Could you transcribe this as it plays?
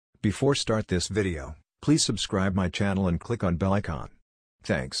Before start this video, please subscribe my channel and click on bell icon.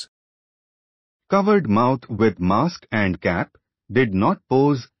 Thanks. Covered mouth with mask and cap, did not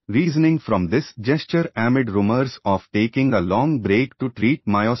pose, reasoning from this gesture amid rumors of taking a long break to treat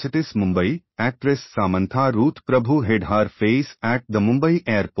myositis. Mumbai, actress Samantha Ruth Prabhu hid her face at the Mumbai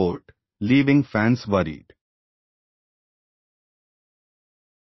airport, leaving fans worried.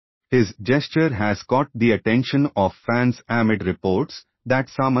 His gesture has caught the attention of fans amid reports that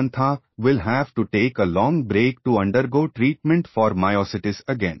Samantha will have to take a long break to undergo treatment for myositis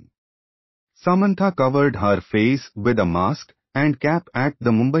again. Samantha covered her face with a mask and cap at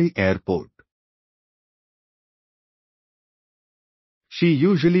the Mumbai airport. She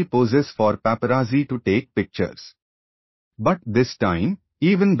usually poses for paparazzi to take pictures. But this time,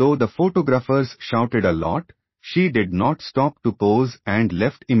 even though the photographers shouted a lot, she did not stop to pose and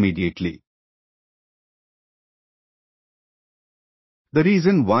left immediately. The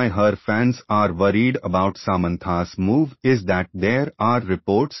reason why her fans are worried about Samantha's move is that there are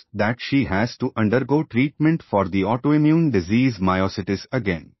reports that she has to undergo treatment for the autoimmune disease myositis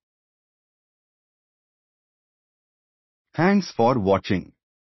again. Thanks for watching.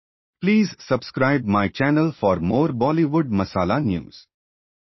 Please subscribe my channel for more Bollywood Masala news.